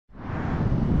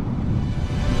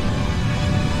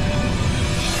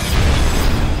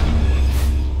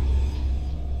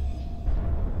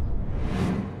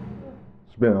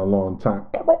been a long time.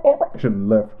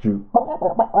 Shouldn't have left you.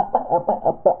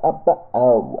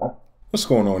 What's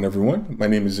going on, everyone? My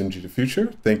name is MG the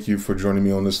Future. Thank you for joining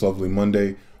me on this lovely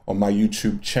Monday on my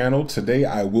YouTube channel. Today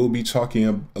I will be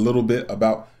talking a little bit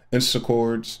about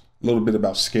Instachords, a little bit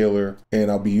about Scalar, and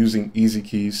I'll be using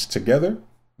EzKeys together.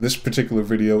 This particular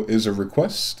video is a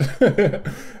request.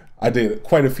 I did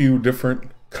quite a few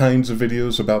different kinds of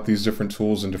videos about these different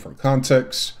tools in different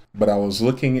contexts, but I was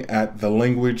looking at the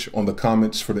language on the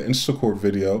comments for the Instachord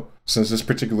video. Since this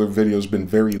particular video has been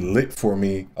very lit for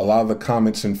me, a lot of the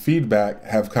comments and feedback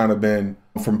have kind of been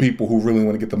from people who really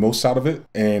want to get the most out of it,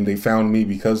 and they found me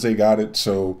because they got it,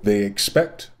 so they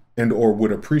expect and or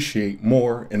would appreciate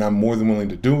more, and I'm more than willing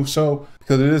to do so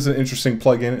because it is an interesting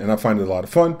plugin and I find it a lot of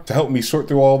fun. To help me sort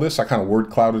through all this, I kind of word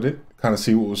clouded it, kind of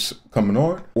see what was coming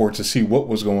on, or to see what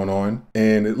was going on,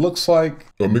 and it looks like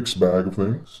a mixed bag of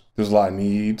things. There's a lot of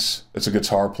needs. It's a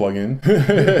guitar plugin.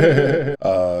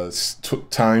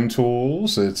 Time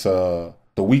tools. It's the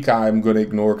weak I'm going to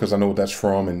ignore because I know what that's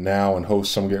from, and now and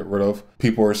hosts I'm get rid of.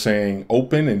 People are saying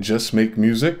open and just make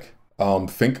music.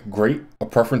 Think great, a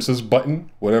preferences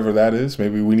button, whatever that is.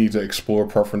 Maybe we need to explore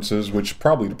preferences, which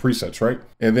probably the presets, right?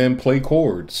 And then play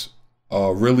chords.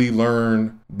 Really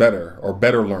learn better, or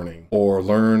better learning, or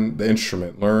learn the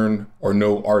instrument, learn or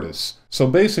know artists. So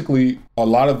basically, a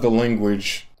lot of the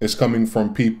language is coming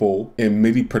from people in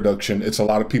MIDI production. It's a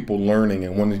lot of people learning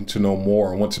and wanting to know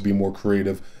more and want to be more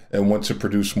creative and want to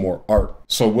produce more art.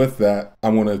 So with that,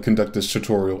 I'm going to conduct this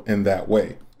tutorial in that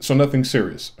way. So nothing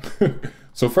serious.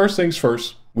 So first things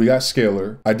first, we got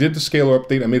Scalar. I did the Scalar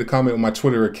update. I made a comment on my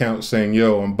Twitter account saying,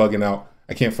 yo, I'm bugging out.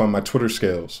 I can't find my Twitter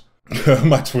scales.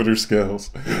 my Scalar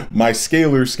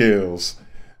scales,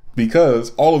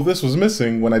 because all of this was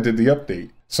missing when I did the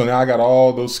update. So now I got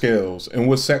all those scales. And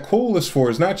what's that cool is for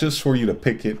is not just for you to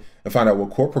pick it and find out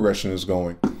what chord progression is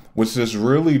going. What's this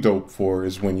really dope for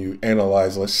is when you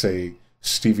analyze, let's say,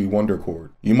 Stevie Wonder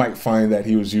chord. You might find that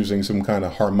he was using some kind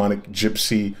of harmonic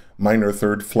gypsy minor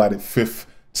third flatted fifth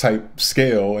type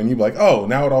scale, and you're like, oh,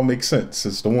 now it all makes sense.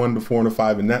 It's the 1, the 4, and the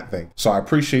 5 in that thing. So I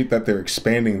appreciate that they're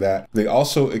expanding that. They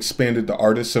also expanded the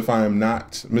artists, if I am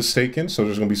not mistaken. So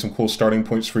there's gonna be some cool starting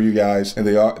points for you guys. And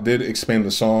they did expand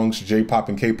the songs, J-pop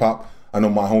and K-pop. I know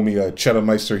my homie Cheddar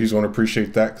Meister, he's gonna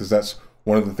appreciate that because that's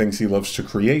one of the things he loves to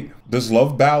create. This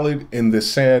love ballad and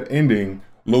this sad ending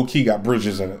low-key got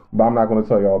bridges in it, but I'm not going to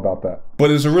tell y'all about that. But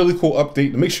it's a really cool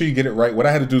update to make sure you get it right. What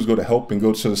I had to do is go to help and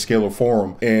go to the Scalar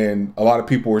forum, and a lot of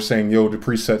people were saying, yo, the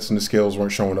presets and the scales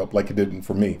weren't showing up like it didn't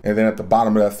for me. And then at the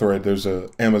bottom of that thread, there's a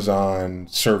Amazon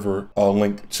server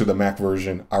link to the Mac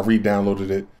version. I re-downloaded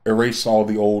it, erased all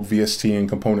the old VST and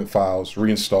component files,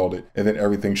 reinstalled it, and then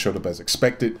everything showed up as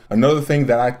expected. Another thing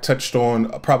that I touched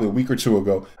on probably a week or two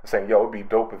ago, saying, yo, it'd be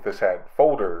dope if this had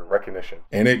folder recognition.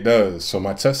 And it does. So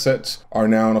my test sets are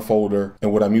now in a folder,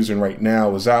 and what I'm using right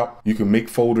now is out. You can make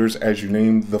folders as you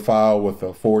name the file with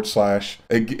a /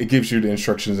 it gives you the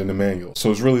instructions in the manual.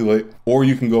 So it's really lit. Or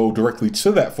you can go directly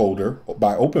to that folder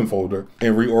by open folder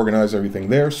and reorganize everything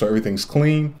there so everything's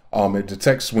clean. It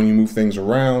detects when you move things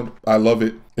around. I love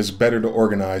it. It's better to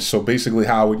organize. So basically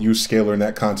how I would use Scalar in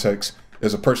that context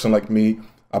is a person like me.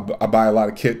 I buy a lot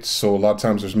of kits, so a lot of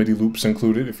times there's MIDI loops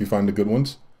included if you find the good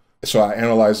ones. So I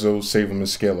analyze those, save them in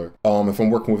Scalar. If I'm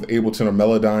working with Ableton or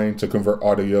Melodyne to convert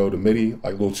audio to MIDI,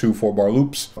 like little 2 4-bar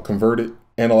loops, I'll convert it,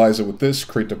 analyze it with this,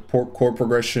 create the chord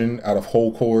progression out of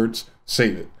whole chords,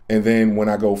 save it. And then when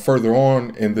I go further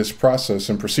on in this process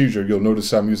and procedure, you'll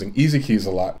notice I'm using EzKeys a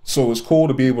lot. So it's cool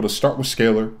to be able to start with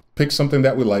Scalar, pick something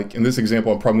that we like. In this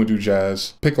example, I'm probably gonna do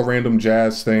jazz, pick a random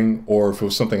jazz thing, or if it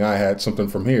was something I had, something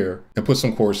from here, and put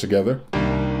some chords together.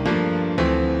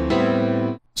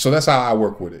 So that's how I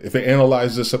work with it. If it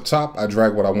analyzes this up top, I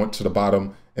drag what I want to the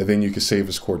bottom, and then you can save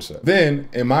as chord set. Then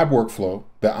in my workflow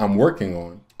that I'm working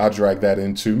on, I'll drag that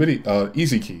into MIDI,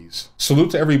 EzKeys.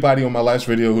 Salute to everybody on my last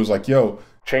video who's like, yo,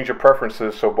 change your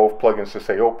preferences so both plugins to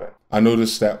stay open. I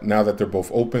noticed that now that they're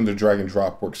both open, the drag and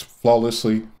drop works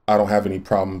flawlessly. I don't have any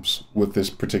problems with this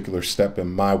particular step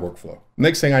in my workflow.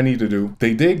 Next thing I need to do,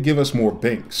 they did give us more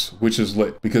banks, which is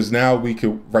lit, because now we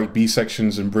could write B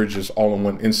sections and bridges all in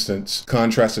one instance,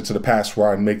 contrasted to the past where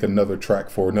I'd make another track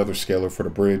for another scalar for the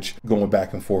bridge, going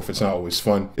back and forth. It's not always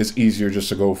fun. It's easier just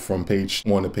to go from page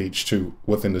 1 to page 2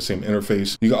 within the same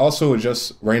interface. You can also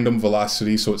adjust random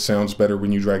velocity so it sounds better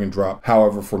when you drag and drop.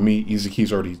 However, for me,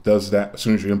 EzKeys already does that as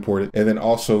soon as you import it. And then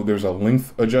also there's a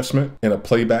length adjustment and a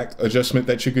playback adjustment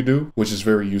that you could do, which is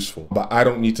very useful. But I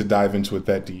don't need to dive into it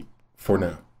that deep for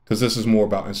now, because this is more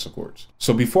about Instachords.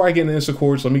 So before I get into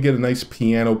Instachords, let me get a nice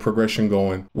piano progression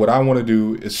going. What I want to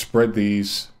do is spread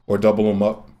these or double them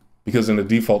up because in the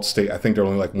default state, I think they're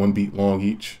only like 1 beat long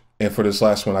each. And for this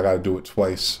last one, I got to do it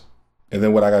twice. And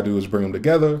then what I got to do is bring them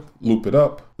together, loop it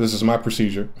up. This is my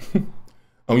procedure. I'm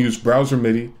going to use browser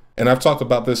MIDI. And I've talked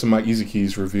about this in my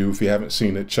EzKeys review. If you haven't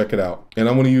seen it, check it out. And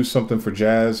I'm going to use something for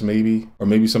jazz, maybe, or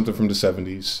maybe something from the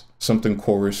 70s, something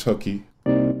chorus, hooky.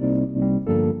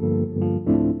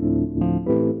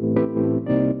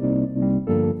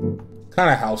 Kind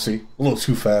of housey, a little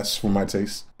too fast for my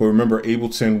taste. But remember,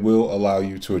 Ableton will allow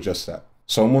you to adjust that.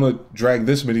 So I'm going to drag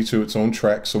this MIDI to its own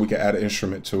track so we can add an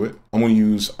instrument to it. I'm going to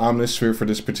use Omnisphere for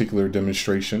this particular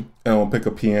demonstration. And I'll pick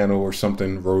a piano or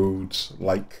something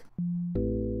Rhodes-like.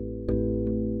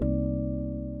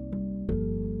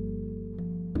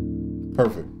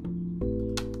 Perfect.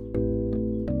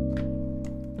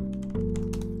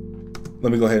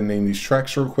 Let me go ahead and name these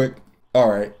tracks real quick. All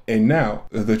right, and now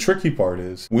the tricky part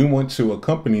is we want to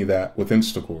accompany that with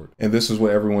Instachord. And this is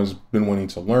what everyone's been wanting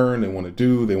to learn, they want to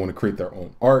do, they want to create their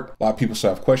own art. A lot of people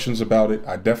still have questions about it.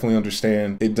 I definitely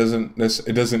understand it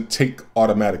doesn't take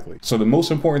automatically. So the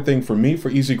most important thing for me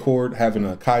for EzKeys having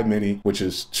a Kai Mini, which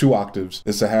is 2 octaves,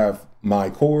 is to have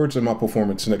my chords and my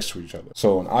performance next to each other.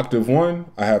 So in octave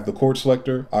 1, I have the chord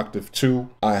selector. Octave 2,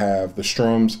 I have the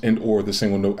strums and or the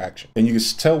single note action. And you can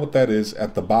tell what that is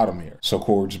at the bottom here. So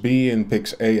chords B and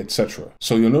picks A, etc.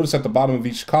 So you'll notice at the bottom of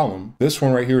each column, this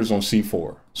one right here is on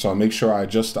C4. So I make sure I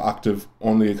adjust the octave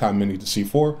on the Kai Mini to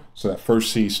C4, so that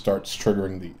first C starts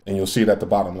triggering the, and you'll see it at the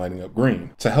bottom lighting up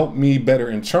green. To help me better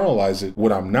internalize it,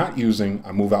 what I'm not using,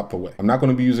 I move out the way. I'm not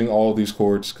going to be using all of these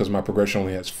chords because my progression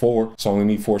only has 4, so I only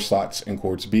need 4 slots in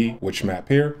chords B, which map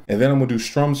here. And then I'm going to do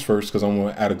strums first because I'm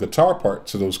going to add a guitar part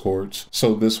to those chords.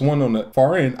 So this one on the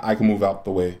far end, I can move out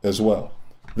the way as well.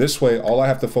 This way, all I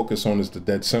have to focus on is the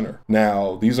dead center.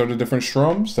 Now, these are the different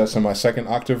strums. That's in my 2nd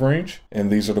octave range. And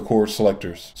these are the chord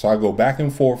selectors. So I go back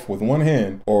and forth with one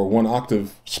hand or 1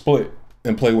 octave split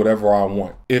and play whatever I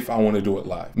want if I want to do it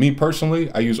live. Me personally,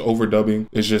 I use overdubbing.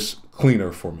 It's just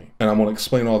cleaner for me. And I'm going to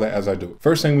explain all that as I do it.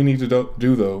 First thing we need to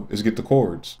do though is get the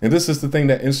chords. And this is the thing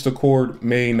that Instachord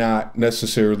may not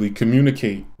necessarily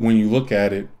communicate when you look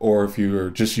at it or if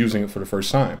you're just using it for the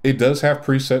first time. It does have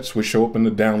presets which show up in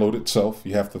the download itself.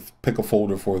 You have to pick a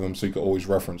folder for them so you can always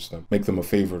reference them, make them a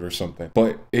favorite or something.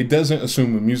 But it doesn't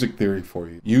assume a music theory for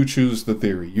you. You choose the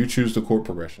theory, you choose the chord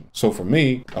progression. So for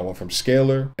me, I went from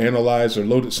scalar, analyzed or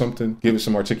loaded something, give it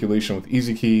some articulation with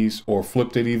EzKeys or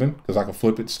flipped it even because I can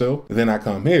flip it still. And then I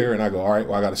come here and I go, all right,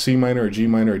 well, I got a C minor, a G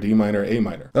minor, a D minor, A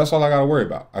minor. That's all I got to worry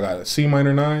about. I got a C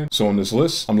minor 9. So on this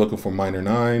list, I'm looking for minor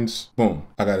 9s. Boom.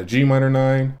 I got a G minor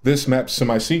 9. This maps to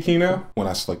my C key now when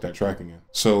I select that track again.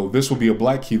 So this will be a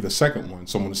black key, the 2nd one.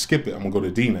 So I'm going to skip it. I'm going to go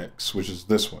to D next, which is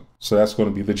this one. So that's going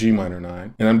to be the G minor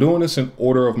 9. And I'm doing this in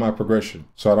order of my progression.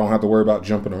 So I don't have to worry about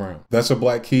jumping around. That's a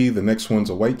black key. The next one's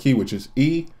a white key, which is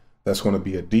E. That's going to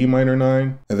be a D minor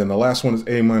 9. And then the last one is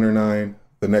A minor 9.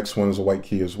 The next one is a white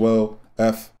key as well.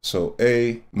 F, so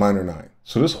A, minor 9.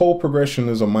 So this whole progression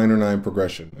is a minor 9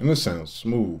 progression. And this sounds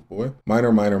smooth, boy.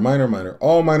 Minor, minor, minor, minor.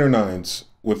 All minor 9s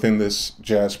within this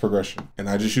jazz progression. And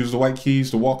I just use the white keys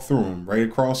to walk through them right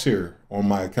across here on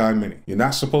my Kai Mini. You're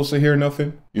not supposed to hear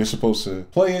nothing. You're supposed to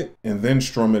play it and then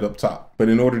strum it up top. But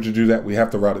in order to do that, we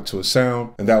have to route it to a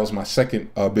sound. And that was my second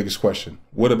biggest question.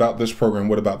 What about this program?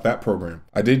 What about that program?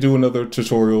 I did do another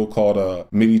tutorial called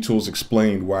MIDI Tools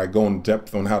Explained where I go in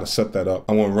depth on how to set that up.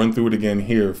 I want to run through it again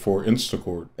here for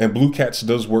Instachord. And Blue Cats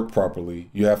does work properly.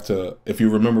 You have to, if you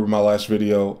remember my last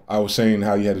video, I was saying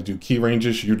how you had to do key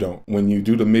ranges. You don't. When you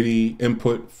do the MIDI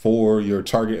input for your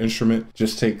target instrument,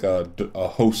 just take a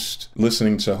host,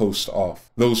 listening to host off.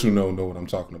 Those who know what I'm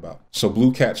talking about. So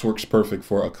Blue Cats works perfect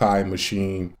for Akai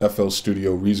Machine FL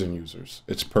Studio Reason users.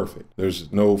 It's perfect.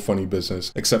 There's no funny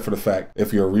business except for the fact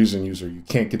if you're a Reason user, you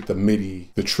can't get the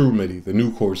MIDI, the true MIDI, the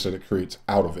new chords that it creates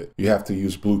out of it. You have to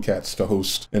use Blue Cats to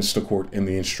host Instachord in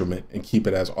the instrument and keep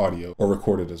it as audio or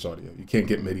record it as audio. You can't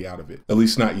get MIDI out of it, at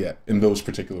least not yet in those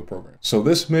particular programs. So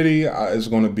this MIDI is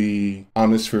going to be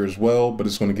Omnisphere as well, but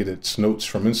it's going to get its notes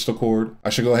from Instachord. I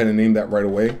should go ahead and name that right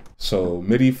away. So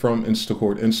MIDI from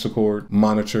Instachord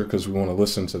monitor, because we want to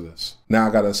listen to this. Now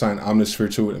I got to assign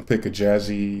Omnisphere to it and pick a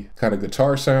jazzy kind of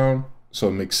guitar sound so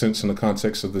it makes sense in the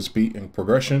context of this beat and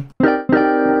progression. I'm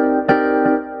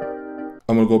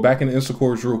going to go back into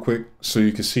Instachords real quick so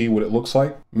you can see what it looks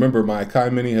like. Remember, my Kai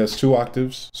Mini has 2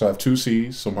 octaves, so I have 2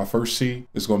 Cs. So my first C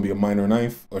is going to be a minor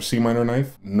ninth or C minor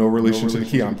ninth, no relation to the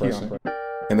key I'm pressing.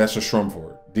 And that's a strum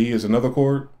for it. D is another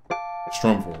chord,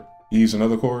 strum for it. E is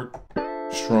another chord,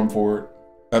 strum for it.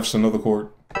 F's another chord,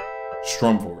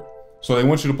 strum for it. So they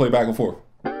want you to play back and forth.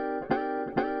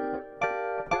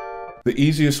 The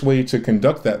easiest way to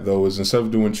conduct that though is instead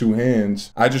of doing two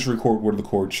hands, I just record where the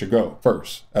chord should go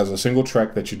first as a single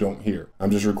track that you don't hear. I'm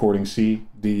just recording C,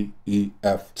 D, E,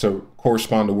 F to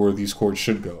correspond to where these chords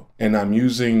should go. And I'm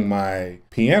using my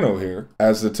piano here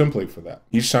as the template for that.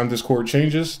 Each time this chord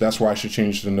changes, that's where I should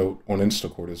change the note on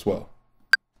Instachord as well.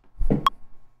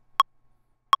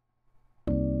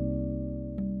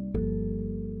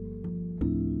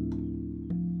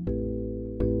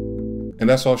 And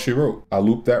that's all she wrote. I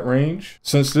looped that range.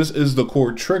 Since this is the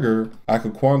chord trigger, I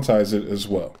could quantize it as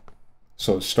well.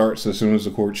 So it starts as soon as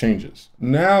the chord changes.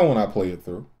 Now when I play it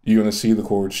through, you're gonna see the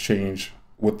chords change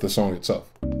with the song itself,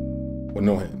 with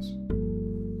no hands.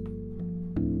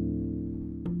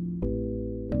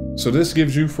 So this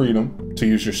gives you freedom to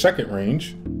use your second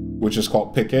range, which is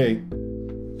called pick A,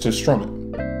 to strum it.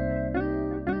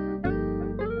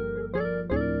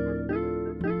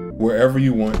 Wherever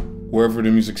you want, wherever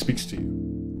the music speaks to you.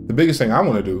 The biggest thing I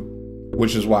want to do,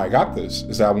 which is why I got this,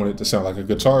 is I want it to sound like a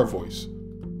guitar voice.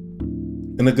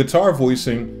 And the guitar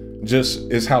voicing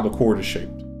just is how the chord is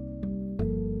shaped.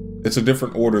 It's a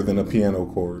different order than a piano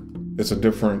chord. It's a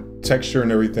different texture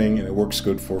and everything, and it works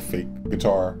good for fake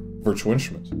guitar virtual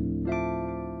instruments.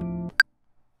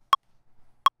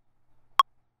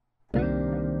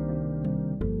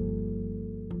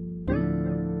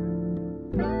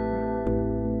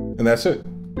 And that's it.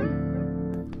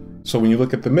 So when you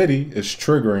look at the MIDI, it's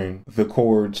triggering the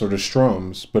chords or the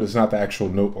strums, but it's not the actual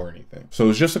note or anything. So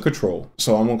it's just a control.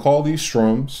 So I'm gonna call these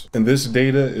strums, and this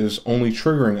data is only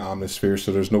triggering Omnisphere,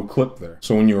 so there's no clip there.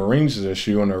 So when you arrange this,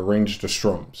 you're gonna arrange the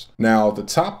strums. Now the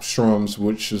top strums,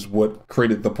 which is what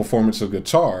created the performance of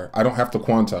guitar, I don't have to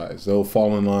quantize. They'll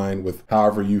fall in line with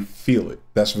however you feel it.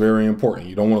 That's very important.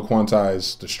 You don't wanna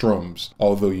quantize the strums,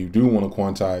 although you do wanna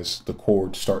quantize the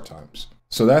chord start times.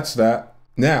 So that's that.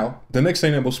 Now, the next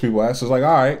thing that most people ask is like,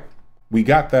 all right, we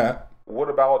got that. What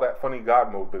about all that funny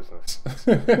God mode business?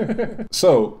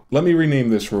 So let me rename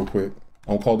this real quick.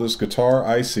 I'll call this Guitar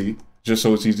IC, just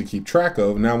so it's easy to keep track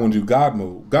of. Now I'm going to do God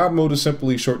mode. God mode is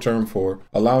simply short term for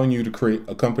allowing you to create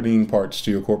accompanying parts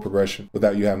to your chord progression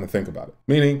without you having to think about it.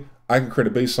 Meaning, I can create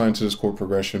a bass line to this chord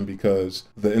progression because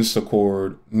the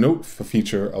Instachord note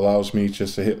feature allows me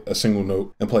just to hit a single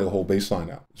note and play a whole bass line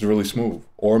out. It's really smooth.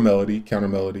 Or melody, counter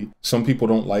melody. Some people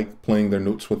don't like playing their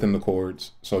notes within the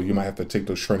chords, so you might have to take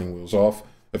those training wheels off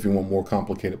if you want more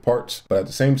complicated parts. But at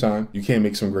the same time, you can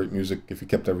make some great music if you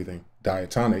kept everything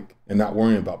diatonic and not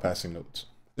worrying about passing notes.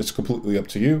 It's completely up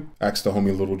to you. Ask the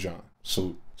homie Little John.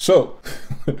 So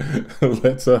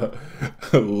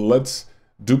let's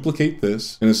duplicate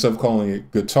this, and instead of calling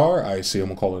it Guitar IC, I'm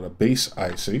gonna call it a Bass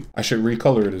IC. I should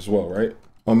recolor it as well, right?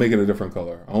 I'll make it a different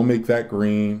color. I'll make that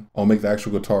green. I'll make the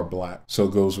actual guitar black, so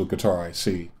it goes with Guitar IC.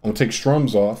 I'm gonna take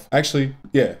strums off. Actually,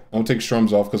 yeah, I'm gonna take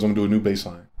strums off because I'm gonna do a new bass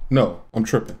line. No, I'm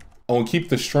tripping. I'm gonna keep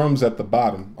the strums at the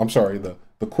bottom. I'm sorry, the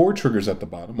chord triggers at the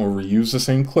bottom. I'll reuse the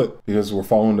same clip because we're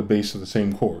following the bass of the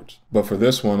same chords. But for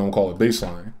this one, I'm gonna call it bass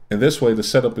line. And this way, the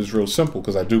setup is real simple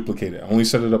because I duplicate it. I only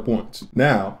set it up once.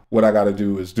 Now, what I gotta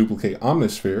do is duplicate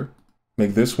Omnisphere,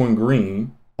 make this one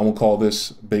green. I'm gonna call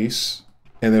this bass.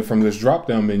 And then from this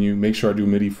drop-down menu, make sure I do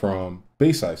MIDI from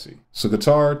Bass IC. So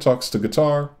guitar talks to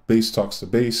guitar, bass talks to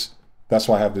bass. That's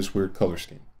why I have this weird color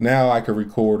scheme. Now I can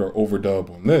record or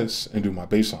overdub on this and do my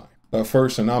bass line. But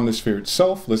first, in Omnisphere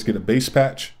itself, let's get a bass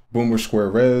patch. Boomer square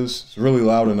res. It's really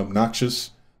loud and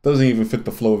obnoxious. Doesn't even fit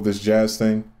the flow of this jazz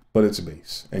thing, but it's a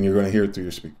bass, and you're gonna hear it through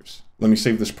your speakers. Let me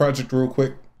save this project real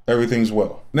quick. Everything's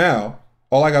well. Now,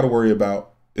 all I gotta worry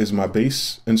about is my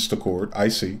bass Instachord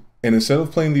IC. And instead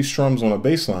of playing these strums on a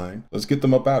bass line, let's get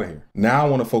them up out of here. Now I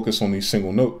wanna focus on these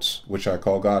single notes, which I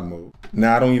call God mode.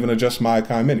 Now I don't even adjust my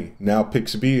EzKeys Mini. Now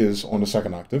Pix B is on the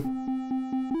second octave.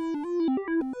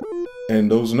 And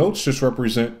those notes just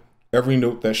represent every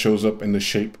note that shows up in the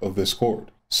shape of this chord.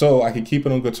 So I could keep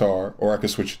it on guitar, or I could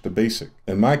switch it to basic.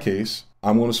 In my case,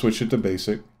 I'm gonna switch it to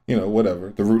basic, you know,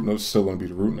 whatever. The root note's still gonna be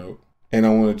the root note. And I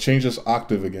wanna change this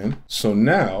octave again. So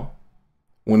now,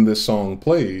 when this song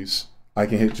plays, I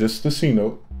can hit just the C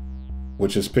note,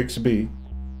 which is Pix B,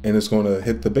 and it's gonna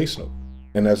hit the bass note.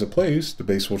 And as it plays, the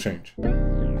bass will change.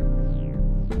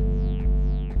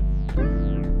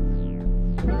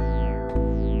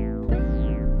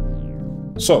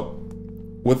 So,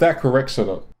 with that correct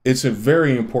setup, it's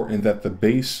very important that the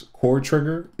bass chord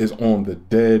trigger is on the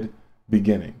dead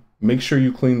beginning. Make sure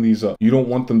you clean these up. You don't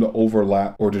want them to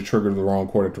overlap or to trigger the wrong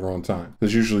chord at the wrong time,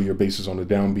 because usually your bass is on the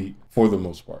downbeat for the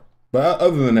most part. But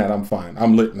other than that, I'm fine.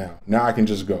 I'm lit now. Now I can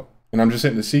just go. And I'm just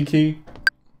hitting the C key.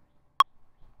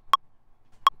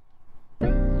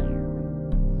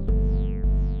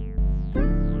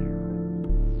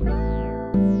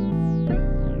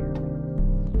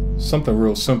 something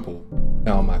real simple.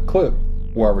 Now on my clip,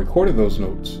 where I recorded those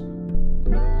notes,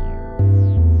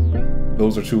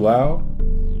 those are too loud,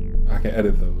 I can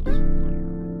edit those.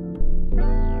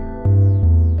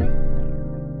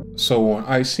 So on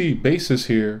IC, bass is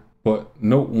here, but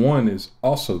note 1 is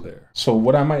also there. So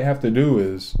what I might have to do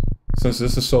is, since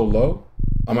this is so low,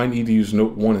 I might need to use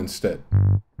note 1 instead,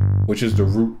 which is the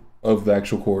root of the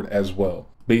actual chord as well.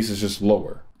 Bass is just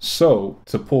lower. So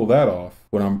to pull that off,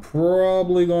 what I'm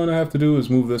probably going to have to do is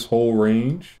move this whole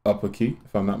range up a key,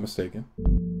 if I'm not mistaken.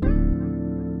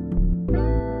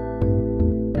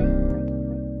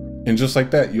 And just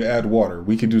like that, you add water.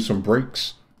 We could do some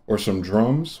breaks or some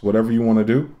drums, whatever you want to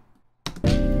do.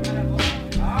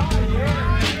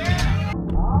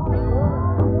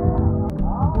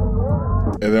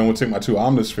 And then we'll take my 2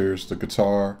 omnispheres, the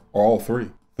guitar, or all 3.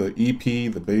 The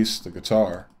EP, the bass, the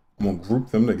guitar. I'm gonna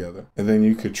group them together. And then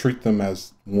you could treat them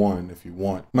as one if you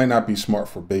want. Might not be smart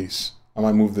for bass. I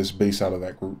might move this bass out of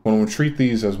that group. But I'm gonna treat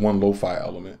these as one lo-fi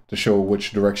element to show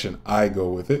which direction I go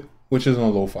with it, which is in a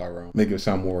lo-fi realm. Make it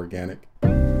sound more organic.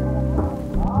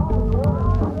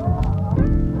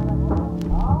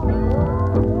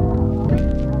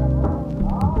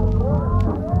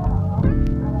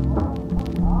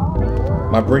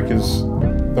 My break is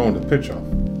throwing the pitch off.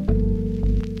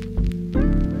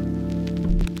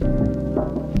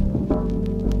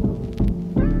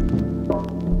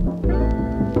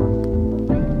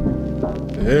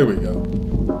 There we go.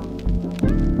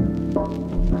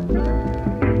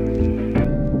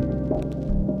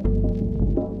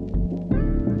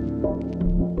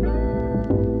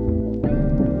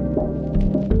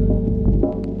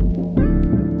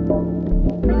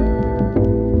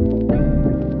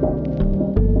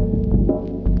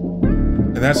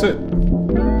 And that's it.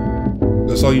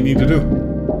 That's all you need to do.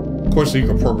 Of course, you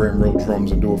can program real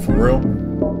drums and do it for real.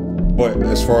 But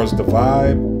as far as the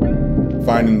vibe,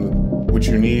 finding what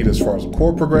you need as far as a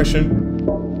chord progression,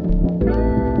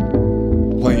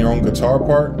 playing your own guitar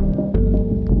part,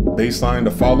 bass line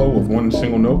to follow with one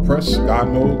single note press, God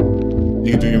mode.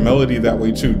 You can do your melody that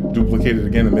way too. Duplicate it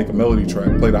again and make a melody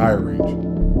track. Play the higher range.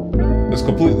 It's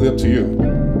completely up to you.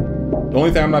 The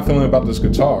only thing I'm not feeling about this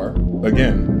guitar,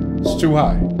 again, it's too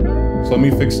high. So let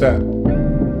me fix that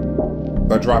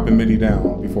by dropping MIDI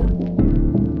down before.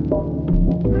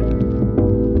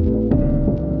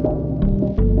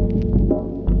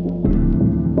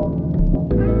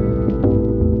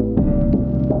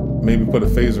 Maybe put a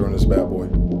phaser in this bad boy.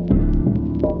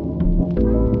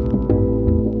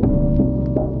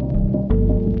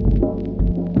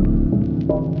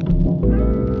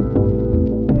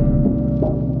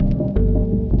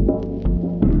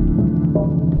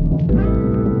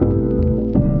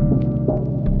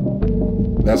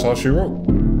 That's all she wrote.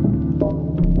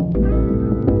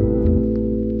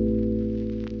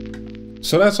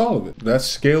 So that's all of it. That's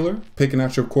scalar, picking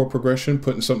out your chord progression,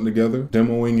 putting something together,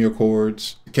 demoing your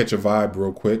chords, catch a vibe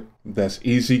real quick. That's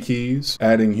EzKeys,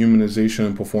 adding humanization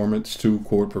and performance to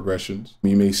chord progressions.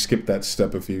 You may skip that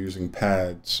step if you're using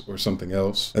pads or something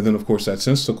else. And then of course that's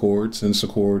Instachords.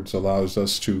 Instachords allows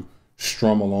us to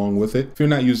strum along with it. If you're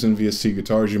not using VST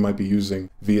guitars, you might be using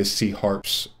VST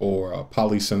harps or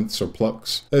polysynths or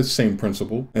plucks. That's the same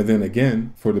principle. And then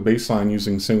again, for the bass line,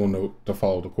 using single note to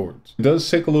follow the chords. It does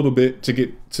take a little bit to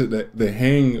get to the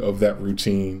hang of that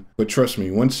routine, but trust me,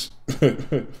 once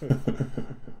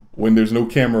when there's no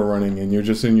camera running and you're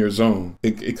just in your zone,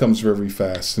 it comes very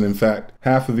fast. And in fact,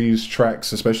 half of these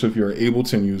tracks, especially if you're an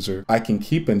Ableton user, I can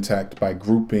keep intact by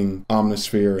grouping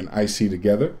Omnisphere and IC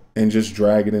together and just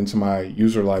drag it into my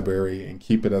user library and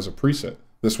keep it as a preset.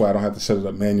 This way I don't have to set it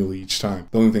up manually each time.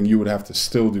 The only thing you would have to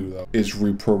still do though is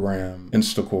reprogram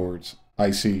Instachords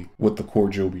IC with the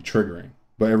chord you'll be triggering,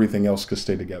 but everything else could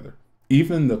stay together.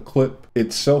 Even the clip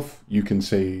itself you can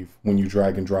save when you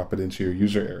drag and drop it into your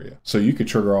user area. So you could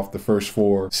trigger off the first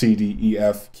 4 C, D, E,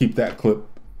 F, keep that clip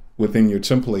within your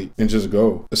template and just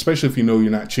go. Especially if you know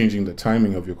you're not changing the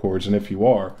timing of your chords. And if you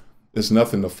are, it's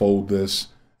nothing to fold this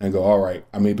and go, all right,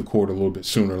 I made the chord a little bit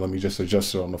sooner. Let me just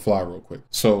adjust it on the fly real quick.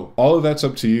 So all of that's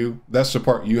up to you. That's the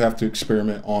part you have to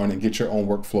experiment on and get your own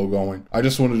workflow going. I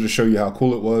just wanted to show you how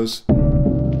cool it was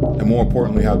and more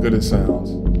importantly, how good it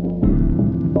sounds.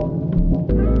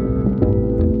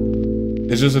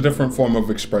 It's just a different form of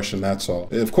expression, that's all.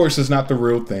 Of course, it's not the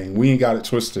real thing. We ain't got it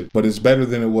twisted, but it's better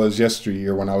than it was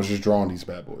yesteryear when I was just drawing these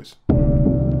bad boys.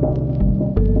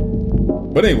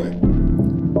 But anyway,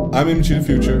 I'm Image the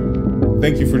Future.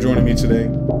 Thank you for joining me today.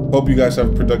 Hope you guys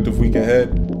have a productive week ahead.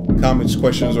 Comments,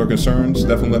 questions, or concerns,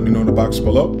 definitely let me know in the box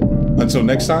below. Until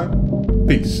next time,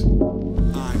 peace.